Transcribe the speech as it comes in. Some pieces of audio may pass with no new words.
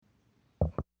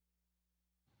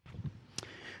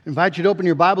I invite you to open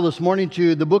your Bible this morning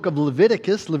to the book of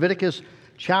Leviticus, Leviticus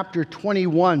chapter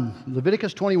 21.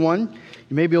 Leviticus 21.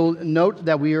 You maybe will note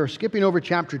that we are skipping over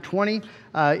chapter 20.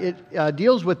 It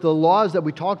deals with the laws that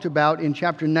we talked about in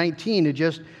chapter 19. It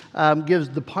just gives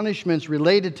the punishments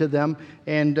related to them.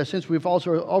 And since we've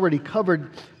also already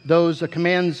covered those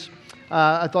commands,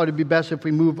 I thought it'd be best if we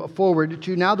move forward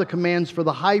to now the commands for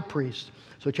the high priest.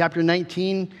 So chapter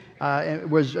 19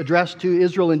 was addressed to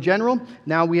Israel in general.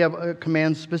 Now we have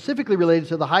commands specifically related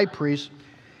to the high priest.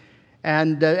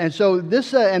 And so this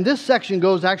section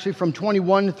goes actually from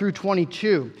 21 through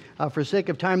 22. For sake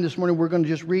of time this morning, we're going to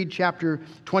just read chapter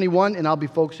 21, and I'll be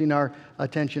focusing our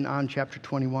attention on chapter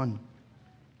 21.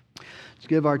 Let's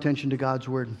give our attention to God's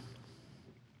word.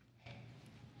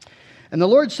 And the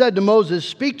Lord said to Moses,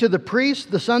 "Speak to the priests,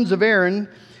 the sons of Aaron,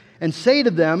 and say to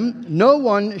them, no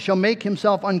one shall make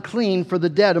himself unclean for the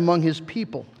dead among his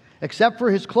people, except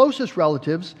for his closest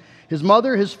relatives, his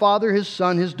mother, his father, his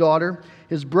son, his daughter,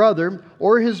 his brother,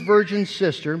 or his virgin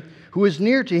sister, who is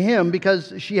near to him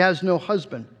because she has no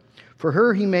husband. For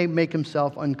her he may make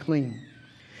himself unclean.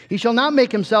 He shall not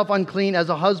make himself unclean as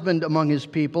a husband among his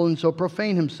people, and so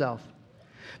profane himself.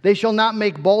 They shall not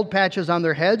make bald patches on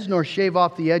their heads, nor shave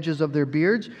off the edges of their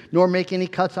beards, nor make any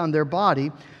cuts on their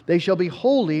body. They shall be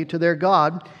holy to their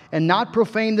God, and not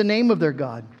profane the name of their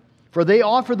God. For they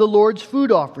offer the Lord's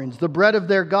food offerings, the bread of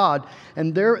their God,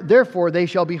 and therefore they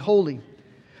shall be holy.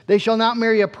 They shall not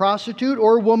marry a prostitute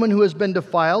or a woman who has been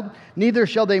defiled, neither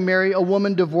shall they marry a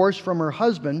woman divorced from her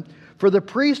husband, for the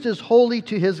priest is holy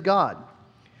to his God.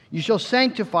 You shall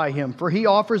sanctify him, for he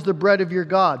offers the bread of your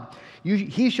God.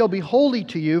 He shall be holy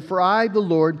to you, for I, the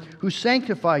Lord, who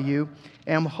sanctify you,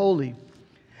 am holy.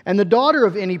 And the daughter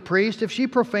of any priest, if she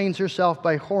profanes herself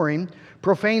by whoring,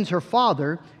 profanes her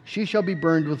father, she shall be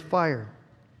burned with fire.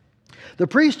 The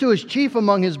priest who is chief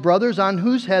among his brothers, on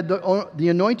whose head the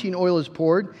anointing oil is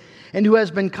poured, and who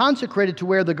has been consecrated to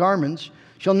wear the garments,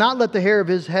 shall not let the hair of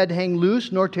his head hang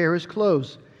loose, nor tear his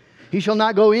clothes. He shall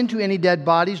not go into any dead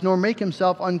bodies, nor make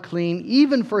himself unclean,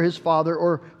 even for his father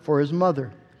or for his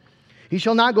mother. He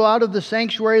shall not go out of the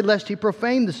sanctuary, lest he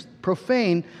profane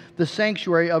the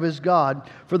sanctuary of his God.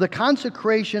 For the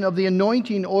consecration of the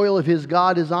anointing oil of his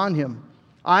God is on him.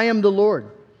 I am the Lord.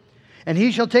 And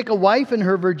he shall take a wife in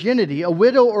her virginity, a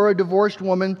widow or a divorced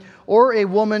woman, or a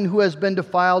woman who has been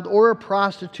defiled, or a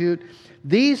prostitute.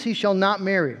 These he shall not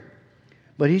marry.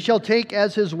 But he shall take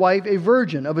as his wife a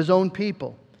virgin of his own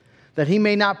people, that he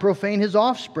may not profane his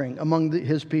offspring among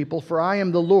his people. For I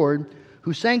am the Lord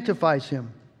who sanctifies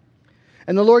him.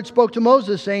 And the Lord spoke to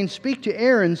Moses, saying, Speak to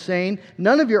Aaron, saying,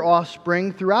 None of your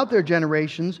offspring throughout their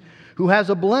generations who has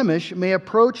a blemish may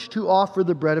approach to offer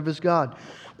the bread of his God.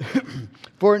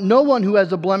 For no one who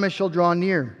has a blemish shall draw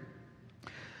near.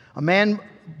 A man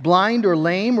blind or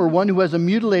lame, or one who has a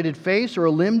mutilated face, or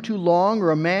a limb too long, or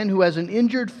a man who has an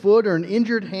injured foot or an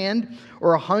injured hand,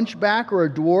 or a hunchback or a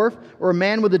dwarf, or a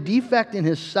man with a defect in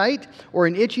his sight, or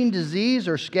an itching disease,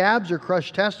 or scabs or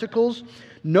crushed testicles,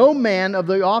 no man of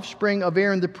the offspring of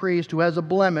Aaron the priest who has a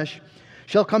blemish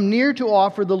shall come near to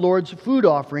offer the Lord's food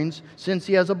offerings, since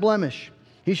he has a blemish.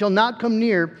 He shall not come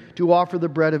near to offer the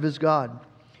bread of his God.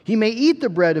 He may eat the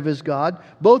bread of his God,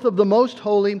 both of the most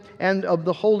holy and of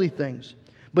the holy things.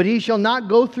 But he shall not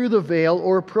go through the veil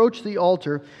or approach the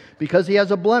altar, because he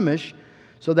has a blemish,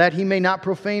 so that he may not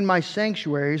profane my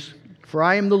sanctuaries, for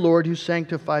I am the Lord who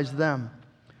sanctifies them.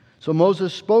 So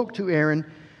Moses spoke to Aaron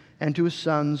and to his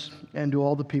sons and to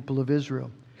all the people of Israel.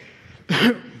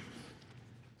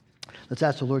 Let's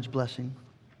ask the Lord's blessing.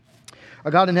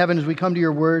 Our God in heaven, as we come to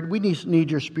your word, we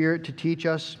need your Spirit to teach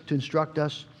us, to instruct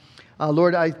us.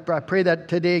 Lord, I pray that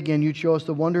today again you'd show us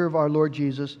the wonder of our Lord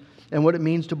Jesus and what it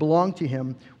means to belong to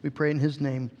him. We pray in his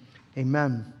name.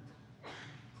 Amen.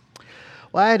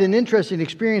 Well, I had an interesting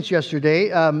experience yesterday.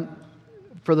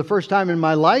 For the first time in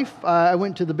my life, I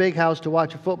went to the big house to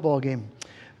watch a football game.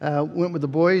 Went with the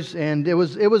boys, and it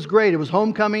was great. It was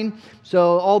homecoming,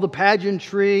 so all the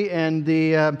pageantry and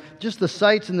just the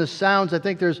sights and the sounds. I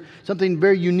think there's something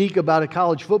very unique about a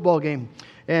college football game,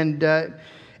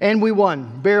 and we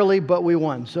won barely, but we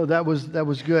won. So that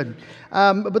was good.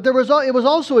 But it was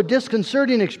also a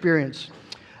disconcerting experience,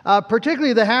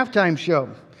 particularly the halftime show.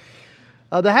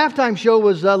 The halftime show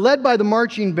was led by the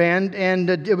marching band, and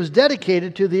it was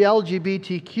dedicated to the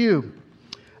LGBTQ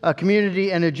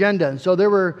community and agenda. And so there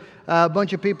were a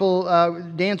bunch of people,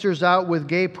 dancers out with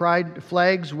gay pride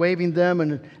flags, waving them,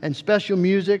 and special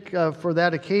music for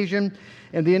that occasion.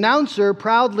 And the announcer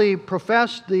proudly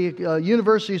professed the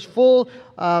university's full,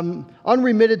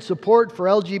 unremitted support for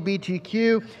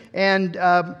LGBTQ,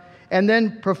 and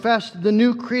then professed the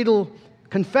new creedal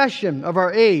confession of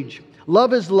our age.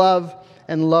 Love is love,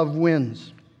 and love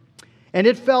wins. And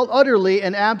it felt utterly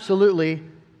and absolutely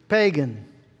pagan.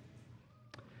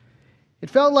 It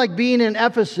felt like being in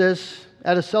Ephesus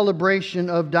at a celebration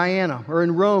of Diana, or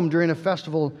in Rome during a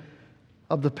festival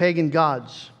of the pagan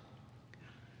gods.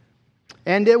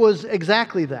 And it was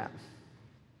exactly that.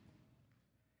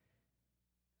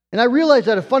 And I realized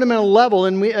at a fundamental level,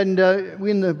 and I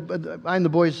and the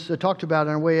boys talked about it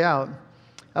on our way out,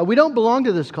 we don't belong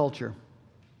to this culture.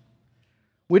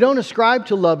 We don't ascribe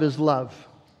to love is love.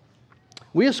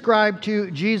 We ascribe to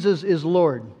Jesus is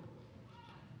Lord.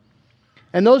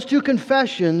 And those two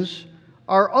confessions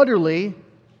are utterly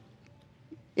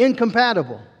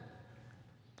incompatible.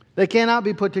 They cannot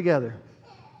be put together.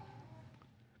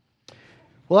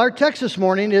 Well, our text this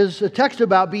morning is a text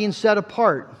about being set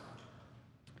apart.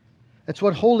 That's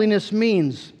what holiness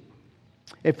means.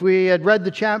 If we had read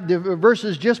the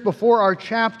verses just before our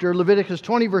chapter, Leviticus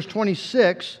 20, verse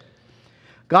 26,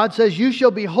 God says, "You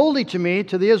shall be holy to me,"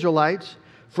 to the Israelites,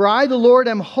 "for I, the Lord,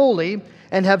 am holy,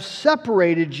 and have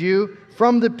separated you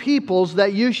from the peoples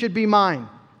that you should be mine."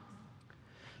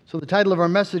 So the title of our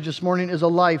message this morning is "A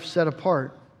Life Set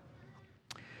Apart."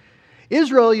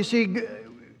 Israel, you see,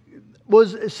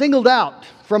 was singled out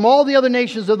from all the other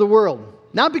nations of the world.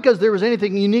 Not because there was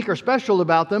anything unique or special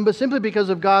about them, but simply because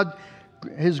of God,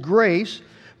 His grace.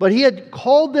 But He had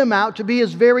called them out to be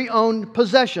His very own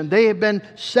possession. They had been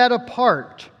set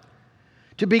apart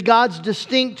to be God's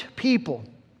distinct people.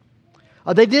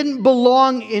 They didn't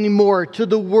belong anymore to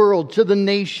the world, to the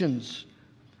nations.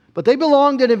 But they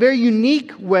belonged in a very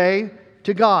unique way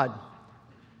to God.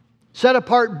 Set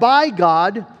apart by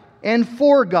God and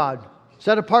for God.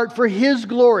 Set apart for His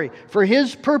glory, for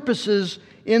His purposes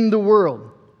in the world.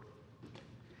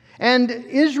 And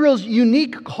Israel's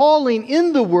unique calling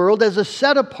in the world as a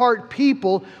set-apart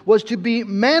people was to be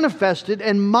manifested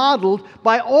and modeled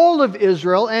by all of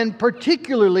Israel, and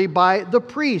particularly by the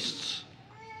priests.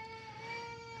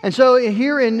 And so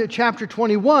here in chapter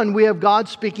 21, we have God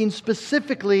speaking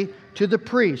specifically to the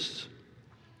priests.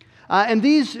 And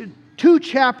these two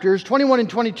chapters, 21 and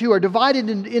 22, are divided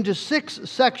into 6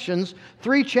 sections,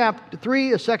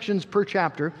 3 sections per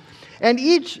chapter. And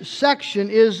each section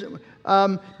is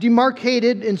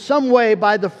demarcated in some way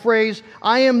by the phrase,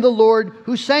 "I am the Lord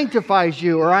who sanctifies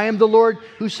you," or "I am the Lord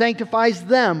who sanctifies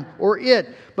them," or it.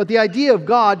 But the idea of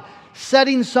God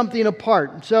setting something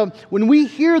apart. So when we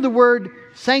hear the word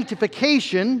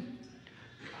sanctification,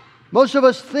 most of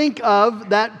us think of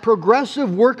that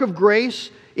progressive work of grace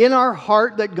in our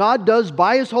heart that God does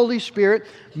by His Holy Spirit,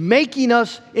 making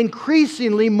us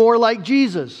increasingly more like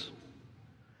Jesus.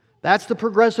 That's the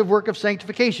progressive work of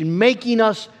sanctification, making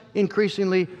us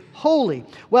increasingly holy.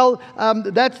 Well,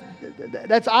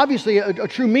 that's obviously a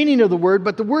true meaning of the word,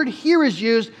 but the word here is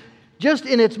used just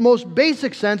in its most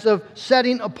basic sense of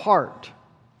setting apart.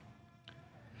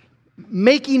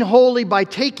 Making holy by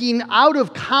taking out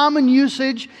of common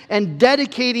usage and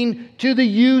dedicating to the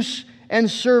use and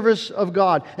service of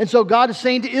God. And so God is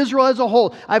saying to Israel as a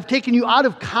whole, I've taken you out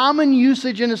of common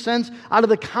usage, in a sense, out of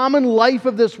the common life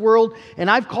of this world, and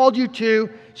I've called you to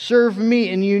serve me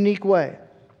in a unique way.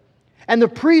 And the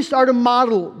priests are to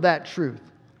model that truth.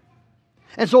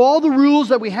 And so all the rules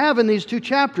that we have in these 2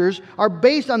 chapters are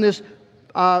based on this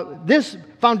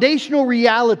foundational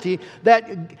reality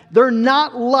that they're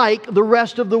not like the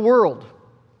rest of the world.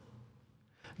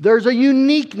 There's a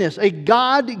uniqueness, a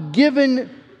God-given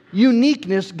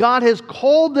uniqueness. God has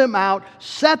called them out,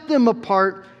 set them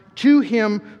apart to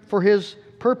Him for His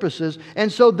purposes. And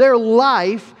so their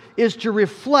life is to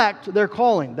reflect their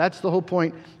calling. That's the whole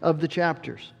point of the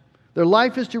chapters. Their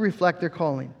life is to reflect their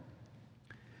calling.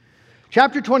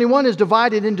 Chapter 21 is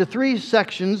divided into 3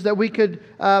 sections that we could,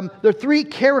 there are 3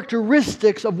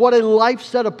 characteristics of what a life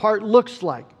set apart looks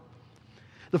like.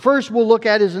 The first we'll look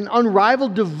at is an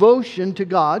unrivaled devotion to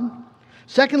God.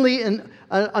 Secondly, an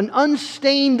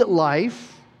unstained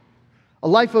life, a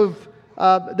life of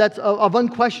that's of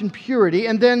unquestioned purity,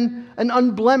 and then an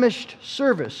unblemished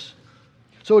service.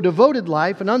 So a devoted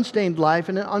life, an unstained life,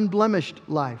 and an unblemished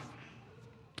life.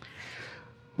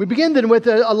 We begin then with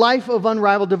a life of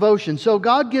unrivaled devotion. So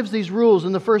God gives these rules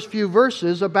in the first few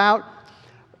verses about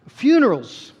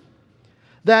funerals.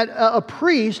 That a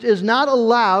priest is not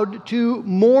allowed to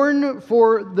mourn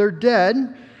for their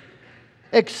dead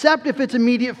except if it's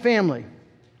immediate family.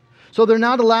 So they're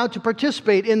not allowed to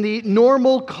participate in the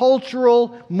normal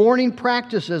cultural mourning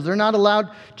practices. They're not allowed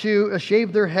to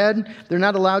shave their head. They're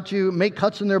not allowed to make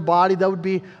cuts in their body. That would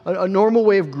be a normal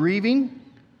way of grieving.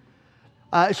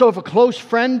 So if a close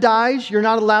friend dies, you're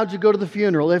not allowed to go to the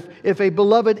funeral. If a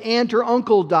beloved aunt or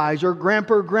uncle dies, or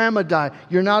grandpa or grandma die,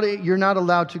 you're not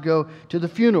allowed to go to the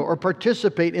funeral or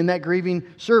participate in that grieving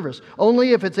service.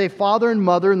 Only if it's a father and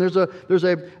mother, and there's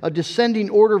a descending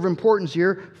order of importance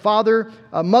here: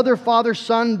 mother, father,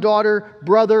 son, daughter,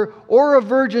 brother, or a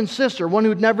virgin sister, one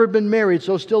who'd never been married,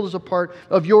 so still is a part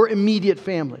of your immediate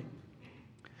family.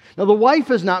 Now, the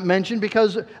wife is not mentioned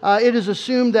because it is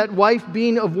assumed that wife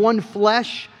being of one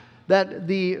flesh, that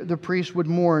the priest would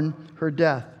mourn her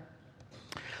death.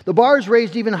 The bar is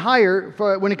raised even higher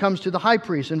when it comes to the high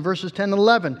priest. In verses 10 and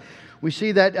 11, we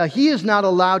see that he is not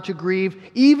allowed to grieve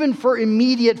even for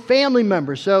immediate family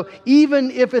members. So even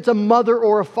if it's a mother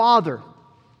or a father,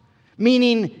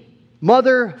 meaning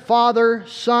mother, father,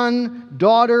 son,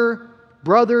 daughter,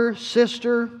 brother,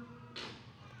 sister,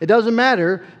 it doesn't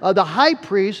matter. The high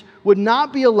priest would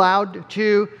not be allowed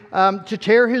to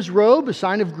tear his robe, a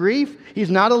sign of grief.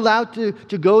 He's not allowed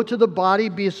to go to the body,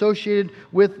 be associated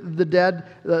with the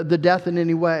death in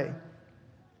any way.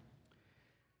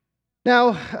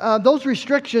 Now, those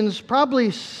restrictions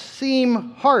probably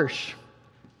seem harsh,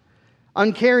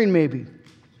 uncaring maybe.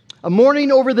 A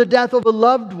mourning over the death of a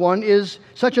loved one is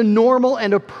such a normal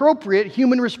and appropriate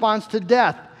human response to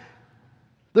death.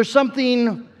 There's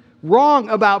something wrong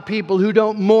about people who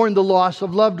don't mourn the loss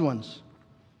of loved ones.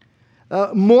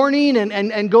 Mourning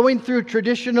and going through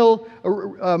traditional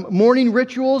mourning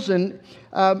rituals and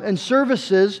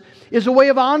services is a way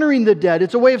of honoring the dead.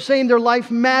 It's a way of saying their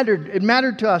life mattered. It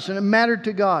mattered to us and it mattered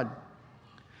to God.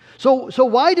 So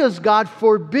why does God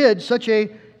forbid such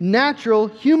a natural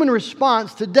human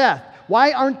response to death?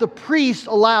 Why aren't the priests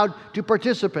allowed to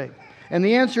participate? And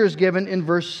the answer is given in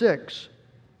verse 6.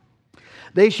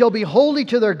 They shall be holy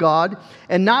to their God,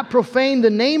 and not profane the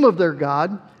name of their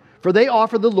God, for they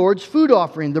offer the Lord's food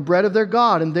offering, the bread of their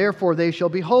God, and therefore they shall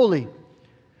be holy.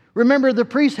 Remember, the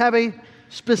priests have a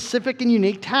specific and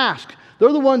unique task.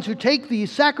 They're the ones who take the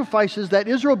sacrifices that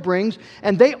Israel brings,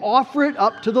 and they offer it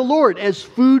up to the Lord as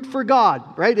food for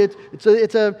God, right?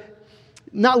 It's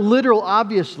not literal,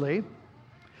 obviously,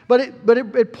 but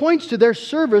it points to their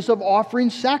service of offering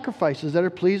sacrifices that are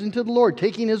pleasing to the Lord,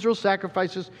 taking Israel's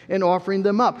sacrifices and offering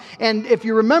them up. And if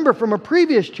you remember from a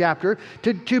previous chapter,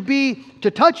 to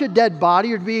touch a dead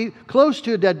body or to be close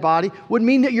to a dead body would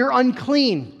mean that you're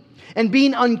unclean. And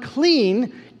being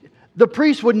unclean, the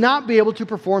priest would not be able to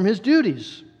perform his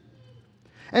duties.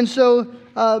 And so,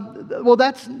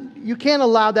 you can't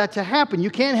allow that to happen.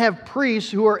 You can't have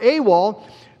priests who are AWOL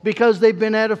because they've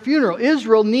been at a funeral.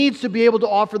 Israel needs to be able to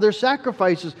offer their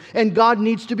sacrifices, and God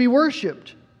needs to be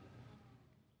worshipped.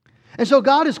 And so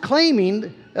God is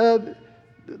claiming the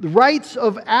rights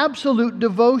of absolute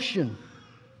devotion.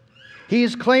 He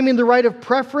is claiming the right of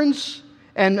preference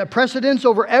and precedence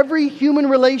over every human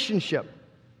relationship.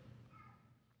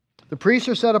 The priests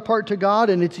are set apart to God,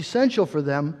 and it's essential for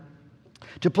them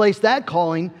to place that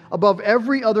calling above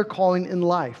every other calling in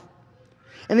life.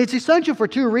 And it's essential for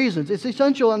two reasons. It's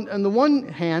essential on the one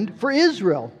hand for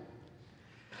Israel.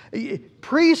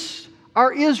 Priests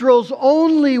are Israel's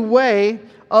only way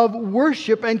of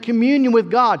worship and communion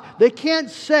with God. They can't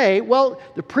say, well,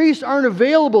 the priests aren't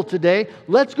available today.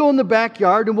 Let's go in the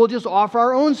backyard and we'll just offer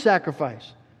our own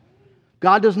sacrifice.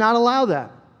 God does not allow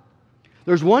that.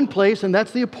 There's one place, and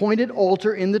that's the appointed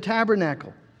altar in the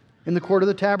tabernacle, in the court of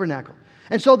the tabernacle.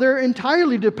 And so they're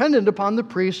entirely dependent upon the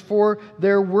priests for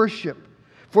their worship,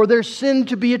 for their sin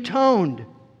to be atoned.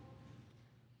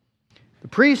 The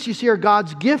priests, you see, are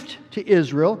God's gift to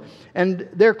Israel, and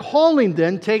their calling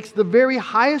then takes the very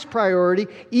highest priority,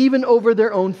 even over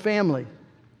their own family.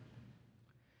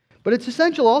 But it's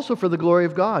essential also for the glory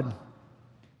of God.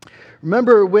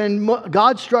 Remember when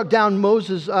God struck down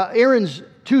Aaron's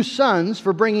two sons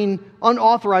for bringing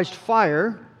unauthorized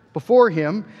fire before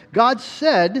him, God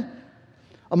said,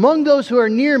 "Among those who are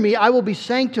near me, I will be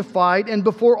sanctified, and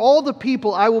before all the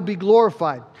people I will be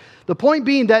glorified." The point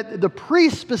being that the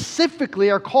priests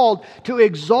specifically are called to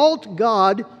exalt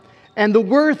God and the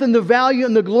worth and the value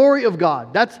and the glory of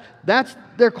God. That's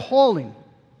their calling.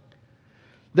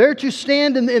 They're to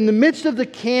stand in the midst of the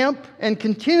camp and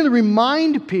continually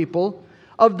remind people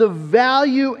of the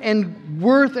value and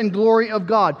worth and glory of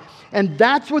God. And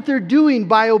that's what they're doing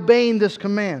by obeying this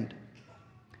command.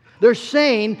 They're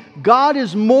saying, God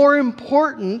is more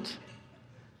important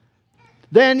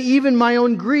than even my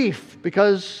own grief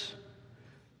because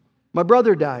my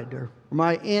brother died or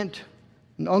my aunt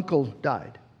and uncle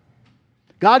died.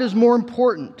 God is more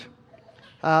important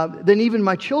than even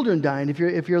my children dying if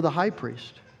you're the high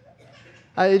priest.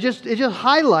 It just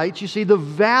highlights, you see, the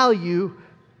value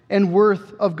and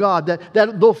worth of God.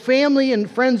 That though family and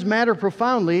friends matter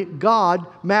profoundly, God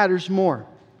matters more.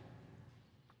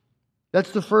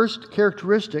 That's the first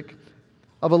characteristic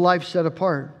of a life set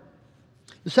apart.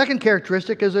 The second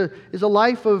characteristic is a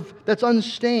life that's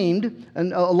unstained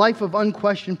and a life of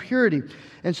unquestioned purity.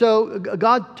 And so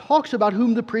God talks about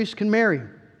whom the priest can marry.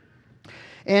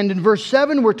 And in verse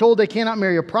 7, we're told they cannot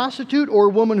marry a prostitute or a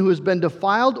woman who has been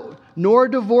defiled, nor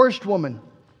a divorced woman.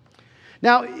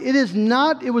 Now,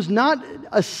 it was not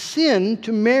a sin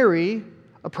to marry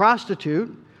a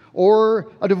prostitute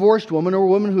or a divorced woman or a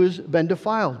woman who has been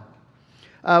defiled.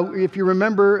 If you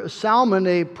remember, Salmon,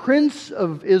 a prince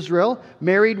of Israel,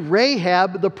 married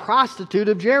Rahab, the prostitute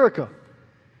of Jericho,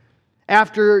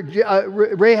 after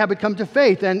Rahab had come to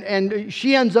faith, and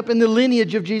she ends up in the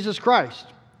lineage of Jesus Christ.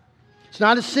 It's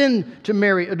not a sin to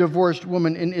marry a divorced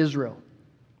woman in Israel.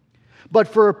 But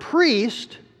for a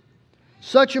priest,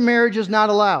 such a marriage is not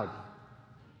allowed.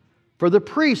 For the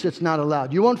priest, it's not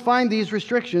allowed. You won't find these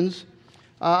restrictions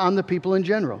on the people in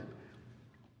general.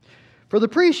 For the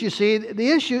priest, you see, the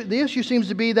issue seems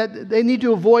to be that they need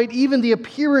to avoid even the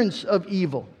appearance of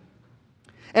evil.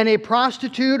 And a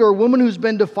prostitute or a woman who's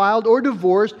been defiled or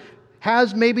divorced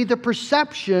has maybe the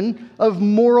perception of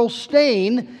moral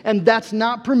stain, and that's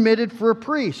not permitted for a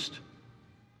priest.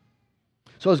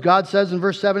 So as God says in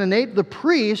verse 7 and 8, the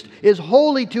priest is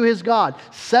holy to his God,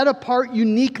 set apart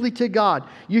uniquely to God.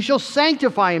 You shall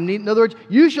sanctify him. In other words,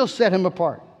 you shall set him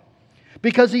apart,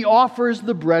 because he offers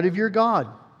the bread of your God.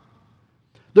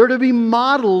 They're to be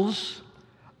models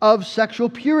of sexual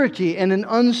purity and an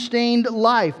unstained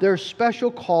life. Their special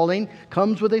calling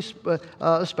comes with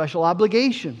a special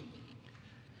obligation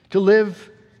to live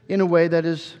in a way that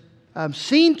is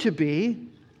seen to be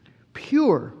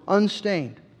pure,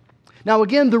 unstained. Now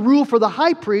again, the rule for the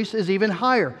high priest is even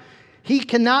higher. He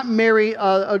cannot marry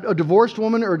a divorced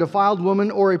woman or a defiled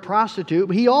woman or a prostitute,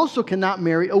 but he also cannot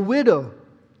marry a widow.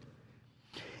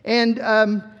 And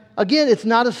again, it's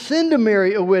not a sin to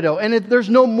marry a widow, and there's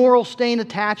no moral stain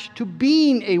attached to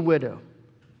being a widow.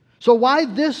 So why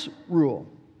this rule?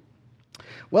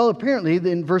 Well, apparently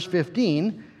in verse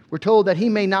 15, we're told that he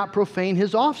may not profane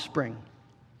his offspring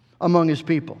among his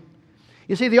people.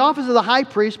 You see, the office of the high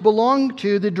priest belonged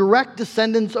to the direct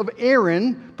descendants of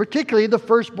Aaron, particularly the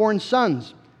firstborn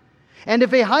sons. And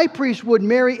if a high priest would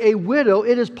marry a widow,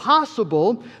 it is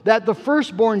possible that the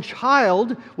firstborn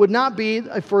child would not be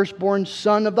a firstborn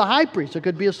son of the high priest. It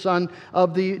could be a son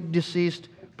of the deceased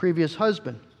previous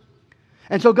husband.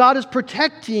 And so God is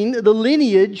protecting the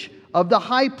lineage of the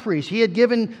high priest. He had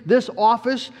given this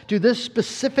office to this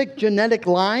specific genetic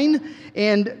line,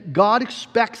 and God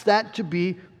expects that to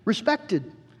be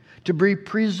respected, to be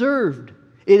preserved.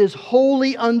 It is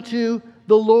holy unto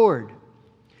the Lord.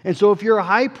 And so if you're a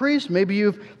high priest, maybe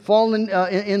you've fallen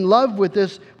in love with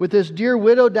this dear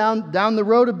widow down the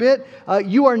road a bit,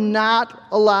 you are not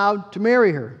allowed to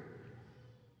marry her.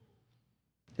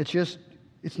 It's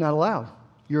not allowed.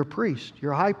 You're a priest.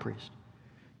 You're a high priest.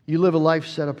 You live a life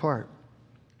set apart.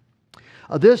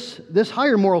 This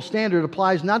higher moral standard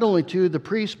applies not only to the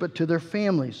priests, but to their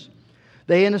families.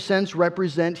 They, in a sense,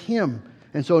 represent him.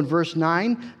 And so in verse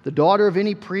 9, the daughter of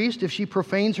any priest, if she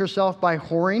profanes herself by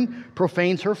whoring,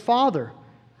 profanes her father.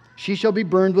 She shall be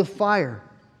burned with fire.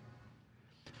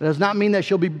 That does not mean that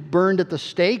she'll be burned at the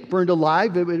stake, burned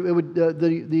alive.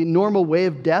 The normal way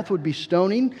of death would be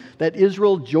stoning, that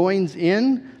Israel joins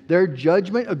in their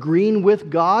judgment, agreeing with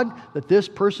God that this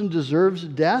person deserves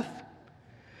death.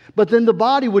 But then the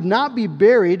body would not be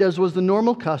buried, as was the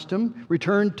normal custom,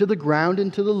 returned to the ground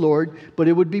and to the Lord, but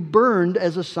it would be burned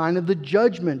as a sign of the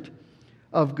judgment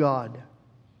of God.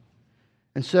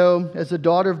 And so, as the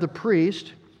daughter of the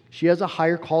priest, she has a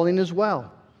higher calling as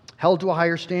well, held to a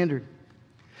higher standard.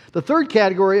 The third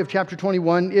category of chapter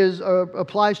 21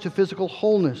 applies to physical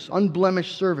wholeness,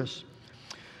 unblemished service.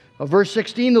 Verse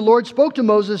 16, the Lord spoke to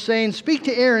Moses, saying, "Speak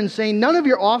to Aaron, saying, none of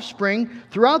your offspring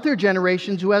throughout their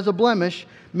generations who has a blemish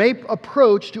may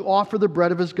approach to offer the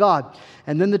bread of his God."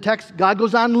 And then the text, God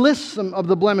goes on and lists some of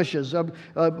the blemishes.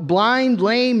 Blind,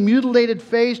 lame, mutilated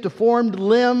face, deformed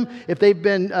limb, if they've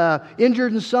been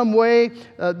injured in some way.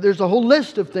 There's a whole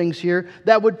list of things here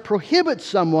that would prohibit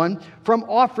someone from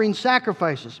offering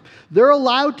sacrifices. They're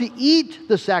allowed to eat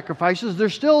the sacrifices. They're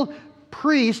still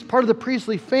priests, part of the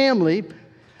priestly family.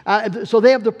 So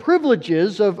they have the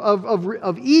privileges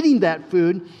of eating that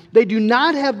food. They do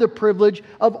not have the privilege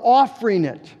of offering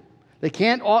it. They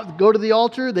can't go to the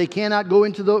altar. They cannot go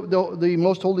into the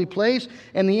most holy place.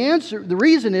 And the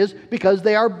reason is because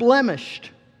they are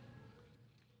blemished.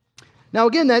 Now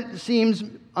again, that seems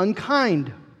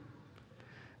unkind.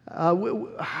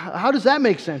 How does that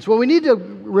make sense? Well, we need to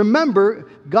remember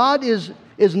God is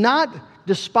not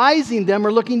despising them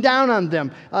or looking down on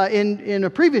them. In a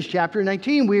previous chapter,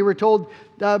 19, we were told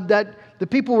that the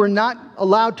people were not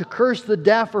allowed to curse the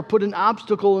deaf or put an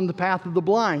obstacle in the path of the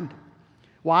blind.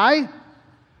 Why?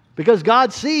 Because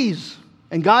God sees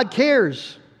and God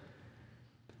cares.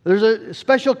 There's a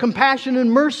special compassion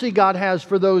and mercy God has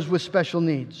for those with special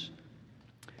needs.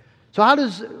 So how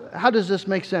does this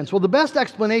make sense? Well, the best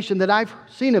explanation that I've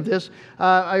seen of this,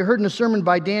 I heard in a sermon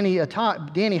by Danny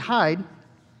Hyde,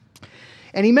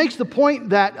 and he makes the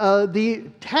point that the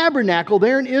tabernacle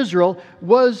there in Israel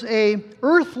was an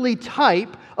earthly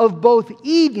type of both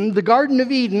Eden, the Garden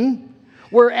of Eden,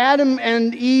 where Adam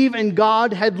and Eve and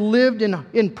God had lived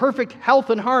in perfect health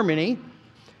and harmony.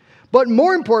 But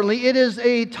more importantly, it is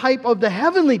a type of the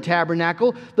heavenly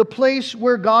tabernacle, the place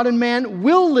where God and man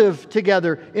will live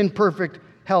together in perfect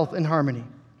health and harmony.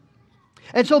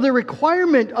 And so the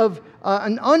requirement of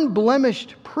an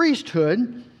unblemished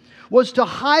priesthood was to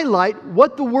highlight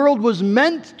what the world was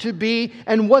meant to be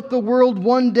and what the world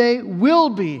one day will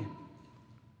be.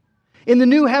 In the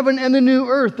new heaven and the new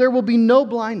earth, there will be no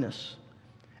blindness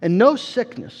and no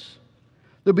sickness.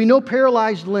 There'll be no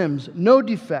paralyzed limbs, no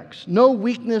defects, no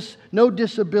weakness, no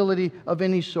disability of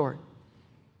any sort.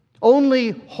 Only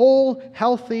whole,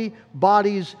 healthy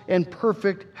bodies and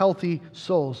perfect, healthy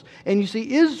souls. And you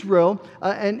see, Israel,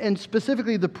 and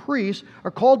specifically the priests, are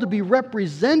called to be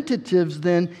representatives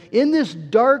then in this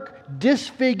dark,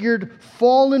 disfigured,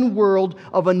 fallen world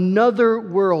of another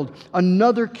world,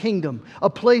 another kingdom, a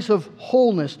place of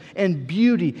wholeness and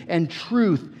beauty and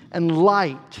truth and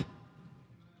light.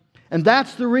 And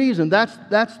that's the reason, that's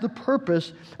the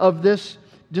purpose of this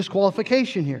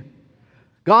disqualification here.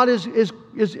 God is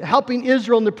helping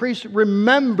Israel and the priests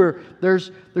remember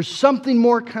there's something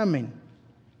more coming.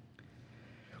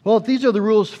 Well, if these are the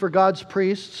rules for God's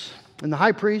priests and the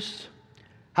high priests,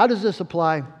 how does this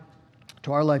apply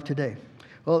to our life today?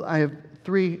 Well, I have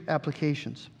three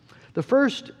applications. The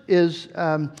first is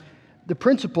the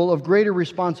principle of greater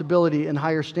responsibility and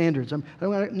higher standards. I'm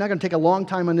not going to take a long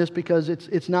time on this because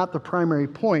it's not the primary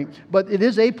point, but it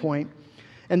is a point,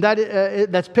 and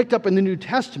that's picked up in the New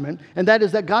Testament, and that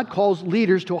is that God calls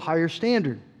leaders to a higher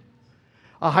standard,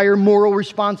 a higher moral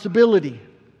responsibility.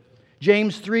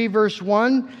 James 3, verse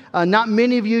 1, not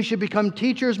many of you should become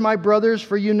teachers, my brothers,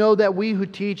 for you know that we who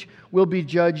teach will be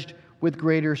judged with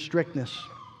greater strictness.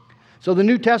 So the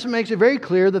New Testament makes it very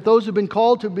clear that those who have been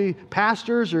called to be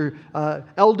pastors or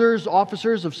elders,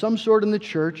 officers of some sort in the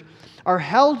church, are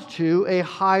held to a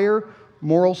higher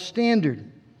moral standard.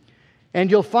 And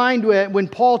you'll find when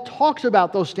Paul talks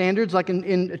about those standards, like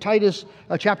in Titus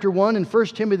chapter 1 and 1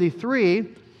 Timothy 3,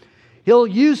 he'll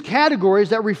use categories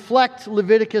that reflect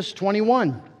Leviticus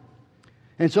 21.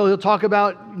 And so he'll talk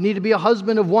about need to be a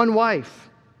husband of one wife.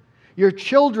 Your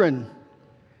children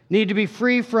need to be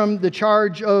free from the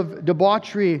charge of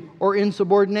debauchery or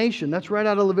insubordination. That's right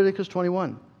out of Leviticus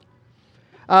 21.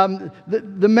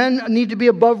 The men need to be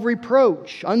above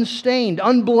reproach, unstained,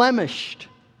 unblemished.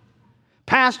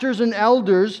 Pastors and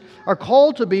elders are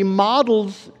called to be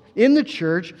models in the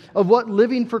church of what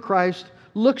living for Christ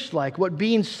looks like, what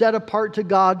being set apart to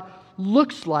God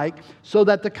looks like, so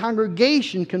that the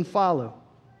congregation can follow.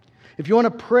 If you want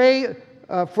to pray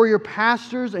for your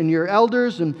pastors and your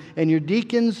elders and your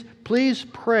deacons, please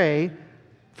pray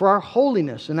for our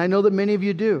holiness. And I know that many of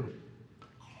you do.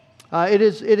 It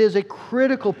is a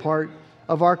critical part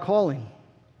of our calling.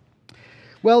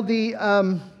 Well, the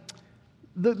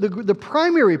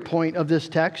primary point of this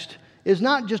text is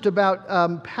not just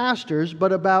about pastors,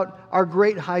 but about our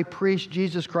great high priest,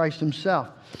 Jesus Christ himself.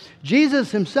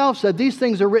 Jesus himself said, "These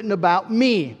things are written about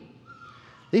me."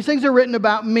 These things are written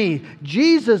about me.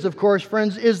 Jesus, of course,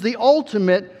 friends, is the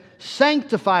ultimate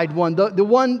sanctified one, the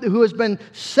one who has been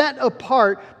set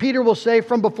apart, Peter will say,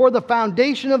 from before the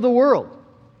foundation of the world.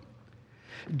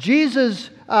 Jesus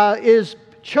is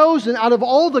chosen out of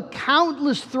all the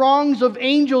countless throngs of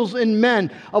angels and men,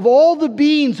 of all the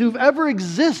beings who've ever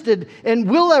existed and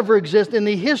will ever exist in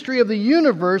the history of the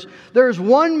universe. There's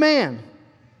one man,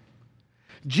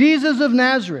 Jesus of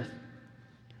Nazareth,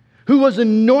 who was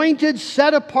anointed,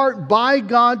 set apart by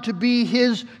God to be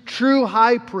his true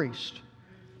high priest.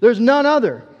 There's none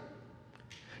other.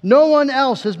 No one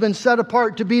else has been set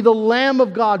apart to be the Lamb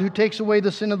of God who takes away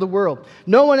the sin of the world.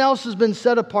 No one else has been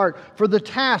set apart for the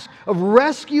task of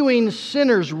rescuing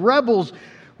sinners, rebels,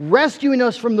 rescuing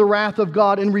us from the wrath of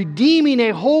God and redeeming a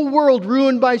whole world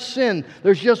ruined by sin.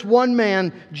 There's just one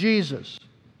man, Jesus.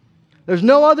 There's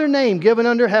no other name given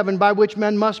under heaven by which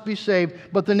men must be saved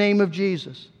but the name of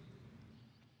Jesus.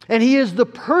 And he is the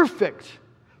perfect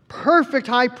perfect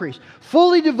high priest,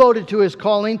 fully devoted to his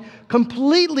calling,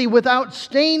 completely without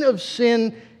stain of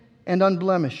sin and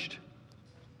unblemished.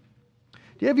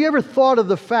 Have you ever thought of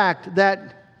the fact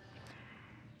that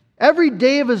every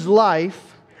day of his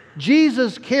life,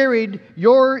 Jesus carried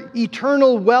your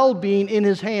eternal well-being in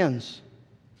his hands?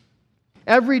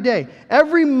 Every day.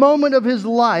 Every moment of his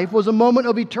life was a moment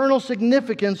of eternal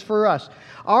significance for us.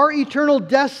 Our eternal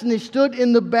destiny stood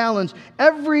in the balance.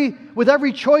 With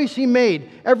every choice he made,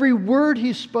 every word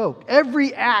he spoke,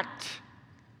 every act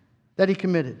that he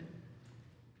committed.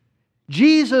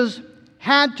 Jesus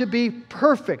had to be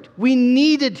perfect. We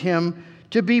needed him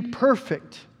to be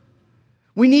perfect.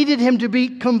 We needed him to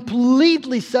be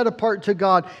completely set apart to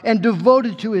God and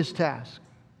devoted to his task.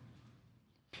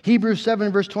 Hebrews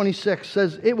 7 verse 26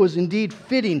 says, it was indeed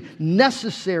fitting,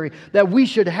 necessary, that we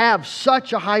should have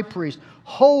such a high priest,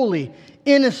 holy,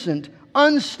 innocent,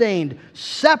 unstained,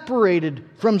 separated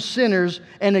from sinners,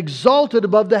 and exalted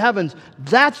above the heavens.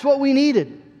 That's what we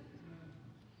needed.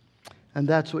 And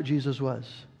that's what Jesus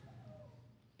was.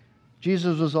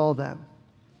 Jesus was all that.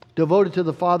 Devoted to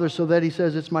the Father so that he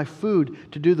says, it's my food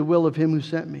to do the will of him who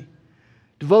sent me.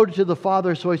 Devoted to the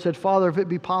Father, so he said, Father, if it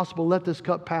be possible, let this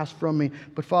cup pass from me.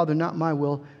 But Father, not my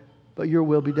will, but your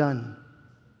will be done.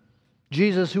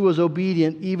 Jesus, who was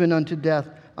obedient even unto death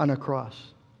on a cross.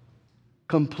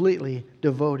 Completely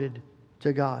devoted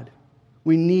to God.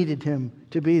 We needed him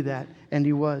to be that, and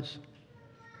he was.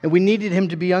 And we needed him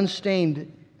to be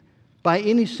unstained by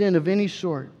any sin of any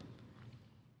sort.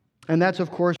 And that's,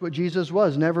 of course, what Jesus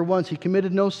was. Never once. He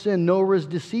committed no sin, nor was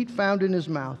deceit found in his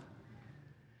mouth.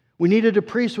 We needed a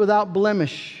priest without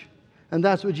blemish, and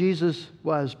that's what Jesus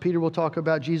was. Peter will talk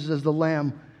about Jesus as the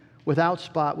Lamb without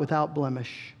spot, without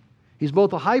blemish. He's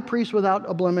both a high priest without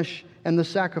a blemish and the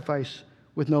sacrifice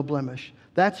with no blemish.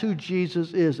 That's who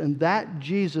Jesus is, and that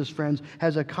Jesus, friends,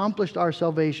 has accomplished our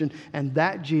salvation, and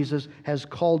that Jesus has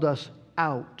called us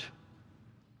out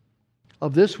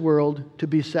of this world to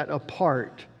be set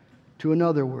apart to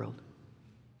another world,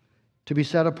 to be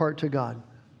set apart to God.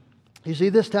 You see,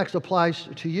 this text applies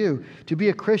to you. To be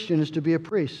a Christian is to be a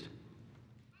priest.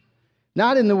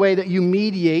 Not in the way that you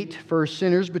mediate for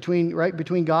sinners between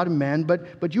God and man,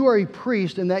 but you are a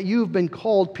priest in that you've been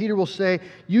called, Peter will say,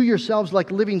 you yourselves like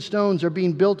living stones are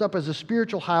being built up as a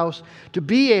spiritual house to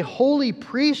be a holy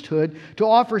priesthood, to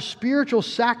offer spiritual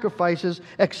sacrifices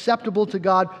acceptable to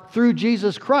God through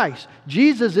Jesus Christ.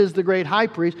 Jesus is the great high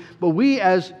priest, but we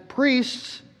as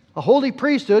priests, a holy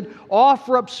priesthood,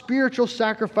 offer up spiritual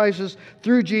sacrifices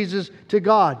through Jesus to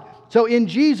God. So in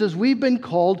Jesus, we've been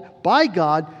called by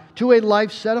God to a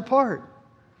life set apart.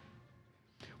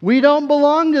 We don't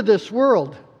belong to this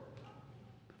world.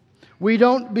 We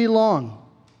don't belong.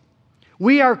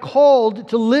 We are called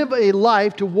to live a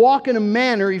life, to walk in a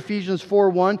manner, Ephesians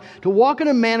 4:1, to walk in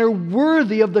a manner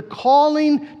worthy of the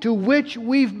calling to which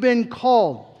we've been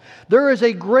called. There is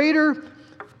a greater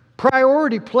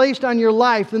priority placed on your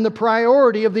life than the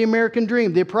priority of the American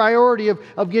dream, the priority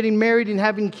of getting married and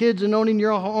having kids and owning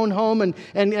your own home and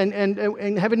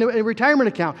having a retirement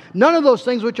account. None of those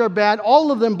things which are bad,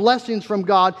 all of them blessings from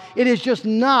God. It is just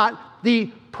not the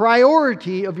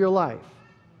priority of your life.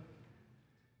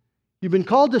 You've been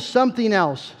called to something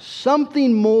else,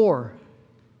 something more,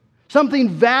 something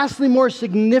vastly more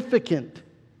significant.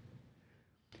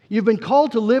 You've been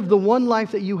called to live the one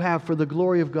life that you have for the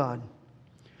glory of God,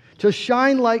 to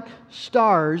shine like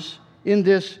stars in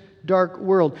this dark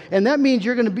world. And that means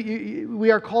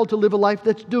we are called to live a life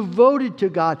that's devoted to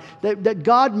God, that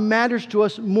God matters to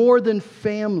us more than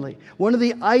family. One of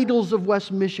the idols of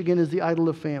West Michigan is the idol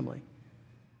of family.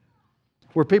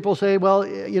 Where people say, well,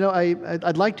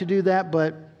 I'd like to do that,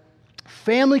 but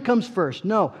family comes first.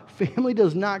 No, family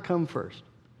does not come first.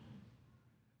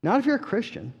 Not if you're a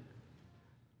Christian.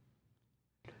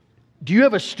 Do you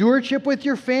have a stewardship with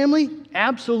your family?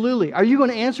 Absolutely. Are you going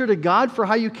to answer to God for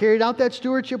how you carried out that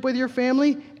stewardship with your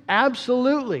family?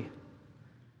 Absolutely.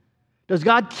 Does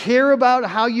God care about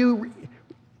how you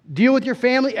deal with your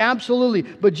family? Absolutely.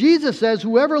 But Jesus says,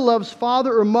 whoever loves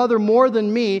father or mother more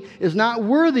than me is not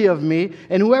worthy of me,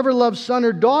 and whoever loves son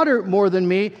or daughter more than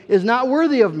me is not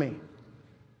worthy of me.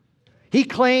 He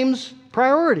claims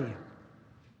priority.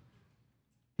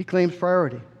 He claims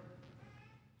priority.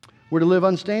 We're to live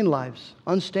unstained lives,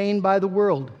 unstained by the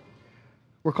world.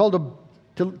 We're called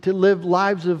to live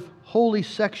lives of holy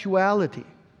sexuality.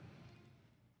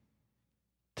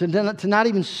 To not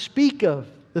even speak of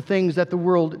the things that the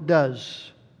world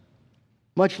does,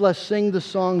 much less sing the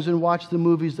songs and watch the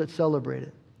movies that celebrate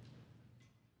it.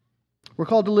 We're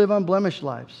called to live unblemished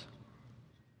lives.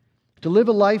 To live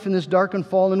a life in this dark and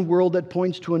fallen world that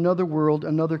points to another world,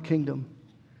 another kingdom.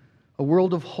 a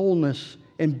world of wholeness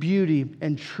and beauty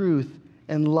and truth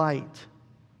and light.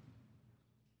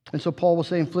 And so Paul will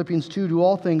say in Philippians 2, do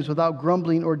all things without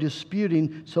grumbling or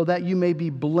disputing, so that you may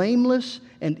be blameless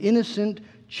and innocent,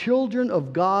 children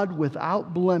of God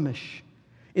without blemish,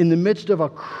 in the midst of a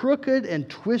crooked and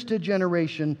twisted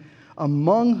generation,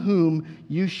 among whom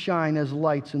you shine as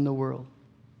lights in the world.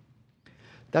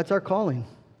 That's our calling.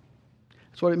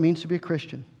 That's what it means to be a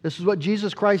Christian. This is what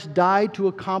Jesus Christ died to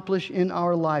accomplish in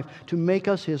our life, to make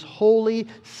us His holy,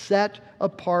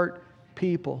 set-apart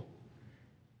people.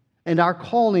 And our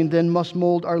calling then must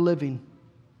mold our living.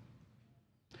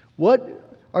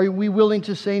 What are we willing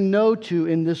to say no to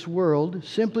in this world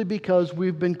simply because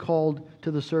we've been called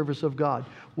to the service of God?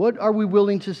 What are we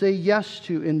willing to say yes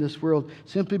to in this world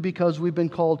simply because we've been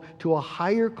called to a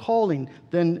higher calling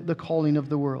than the calling of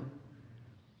the world?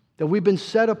 That we've been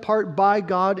set apart by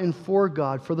God and for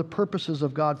God, for the purposes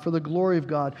of God, for the glory of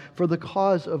God, for the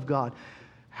cause of God.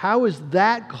 How is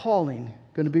that calling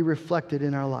going to be reflected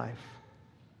in our life?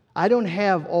 I don't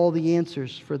have all the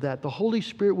answers for that. The Holy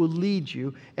Spirit will lead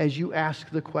you as you ask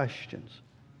the questions.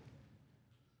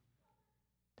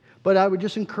 But I would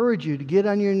just encourage you to get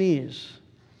on your knees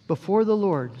before the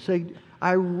Lord. Say,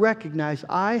 I recognize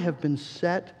I have been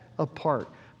set apart.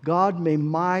 God, may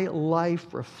my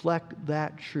life reflect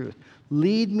that truth.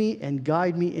 Lead me and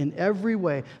guide me in every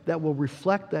way that will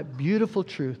reflect that beautiful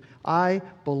truth. I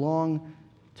belong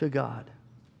to God.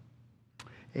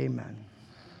 Amen.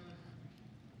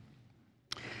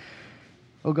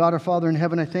 Oh God, our Father in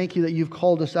heaven, I thank you that you've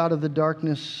called us out of the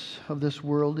darkness of this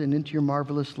world and into your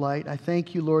marvelous light. I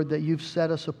thank you, Lord, that you've set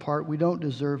us apart. We don't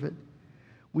deserve it.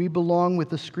 We belong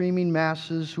with the screaming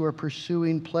masses who are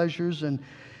pursuing pleasures and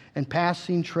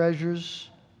passing treasures,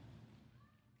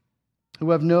 who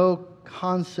have no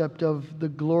concept of the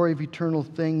glory of eternal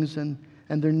things and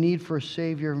their need for a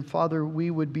Savior. And Father, we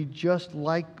would be just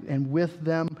like and with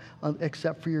them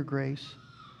except for your grace.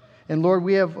 And Lord,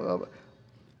 we have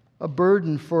a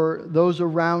burden for those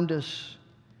around us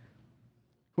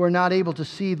who are not able to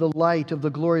see the light of the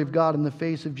glory of God in the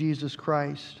face of Jesus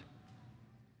Christ,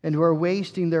 and who are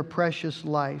wasting their precious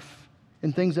life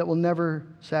in things that will never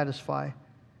satisfy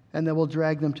and that will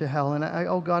drag them to hell. And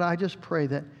oh God, I just pray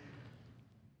that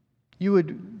you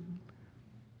would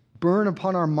burn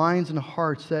upon our minds and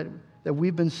hearts that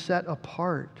we've been set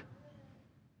apart.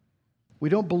 We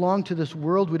don't belong to this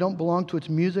world. We don't belong to its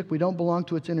music. We don't belong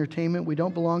to its entertainment. We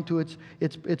don't belong to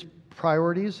its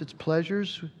priorities, its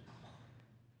pleasures.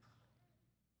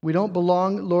 We don't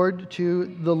belong, Lord, to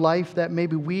the life that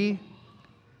maybe we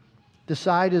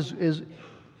decide is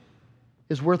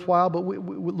worthwhile. But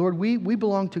Lord, we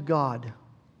belong to God.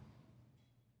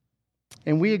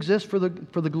 And we exist for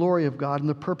the glory of God and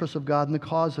the purpose of God and the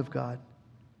cause of God.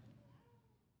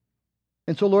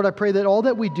 And so, Lord, I pray that all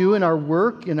that we do in our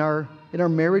work, in our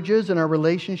marriages, in our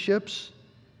relationships,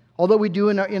 all that we do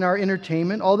in our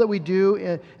entertainment, all that we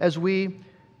do as we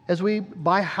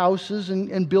buy houses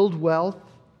and build wealth,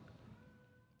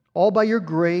 all by your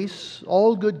grace,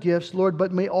 all good gifts, Lord,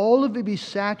 but may all of it be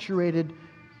saturated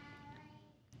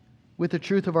with the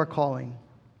truth of our calling,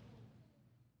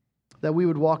 that we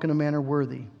would walk in a manner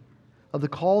worthy of the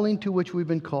calling to which we've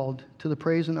been called, to the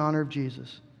praise and honor of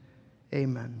Jesus.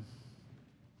 Amen.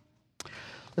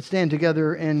 Let's stand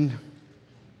together and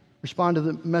respond to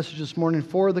the message this morning,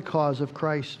 for the cause of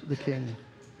Christ the King.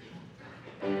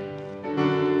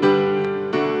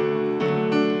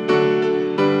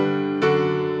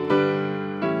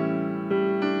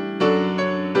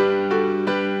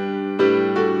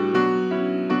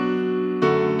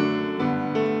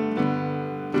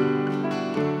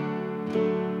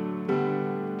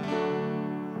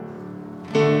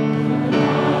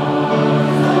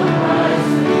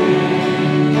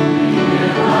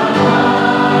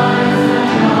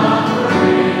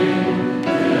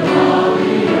 All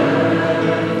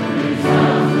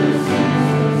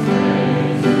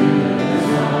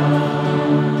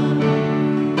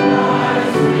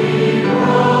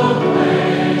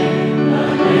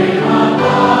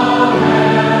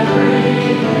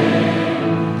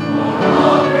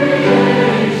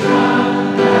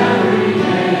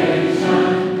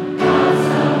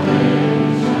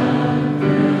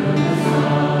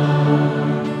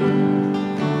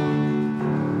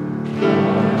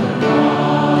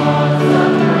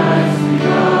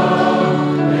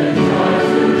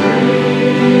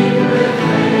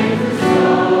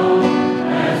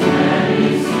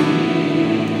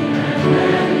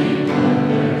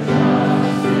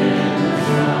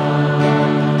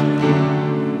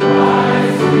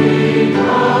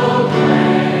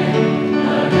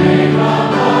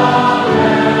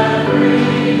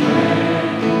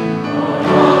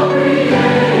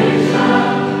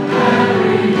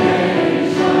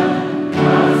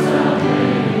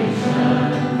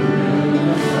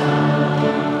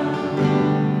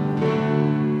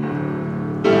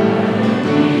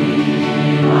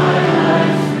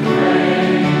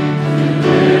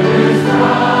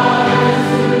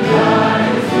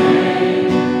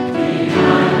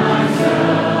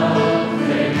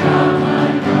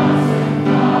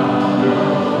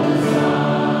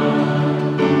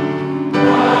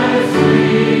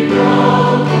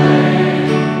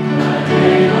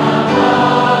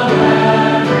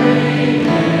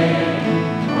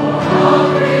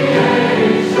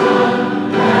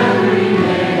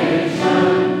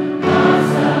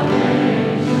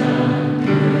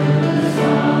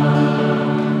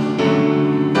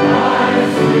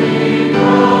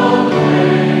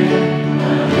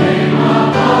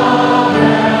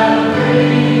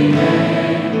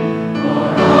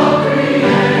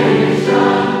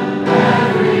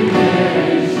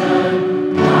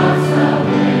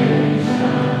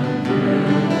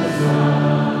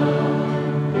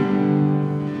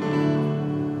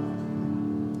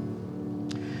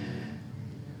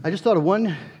just thought of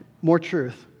one more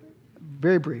truth,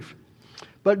 very brief.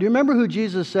 But do you remember who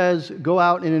Jesus says go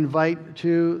out and invite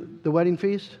to the wedding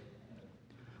feast?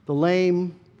 The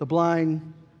lame, the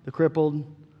blind, the crippled,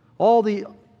 all the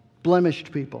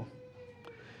blemished people.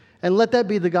 And let that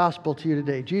be the gospel to you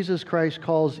today. Jesus Christ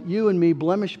calls you and me,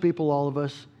 blemished people, all of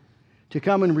us, to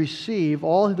come and receive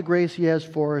all the grace He has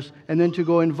for us, and then to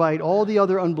go invite all the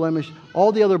other unblemished,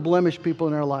 all the other blemished people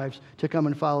in our lives to come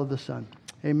and follow the Son.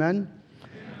 Amen?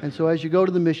 And so as you go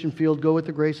to the mission field, go with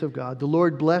the grace of God. The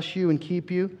Lord bless you and keep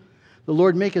you. The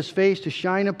Lord make His face to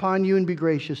shine upon you and be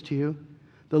gracious to you.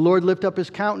 The Lord lift up His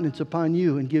countenance upon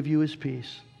you and give you His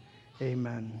peace.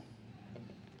 Amen.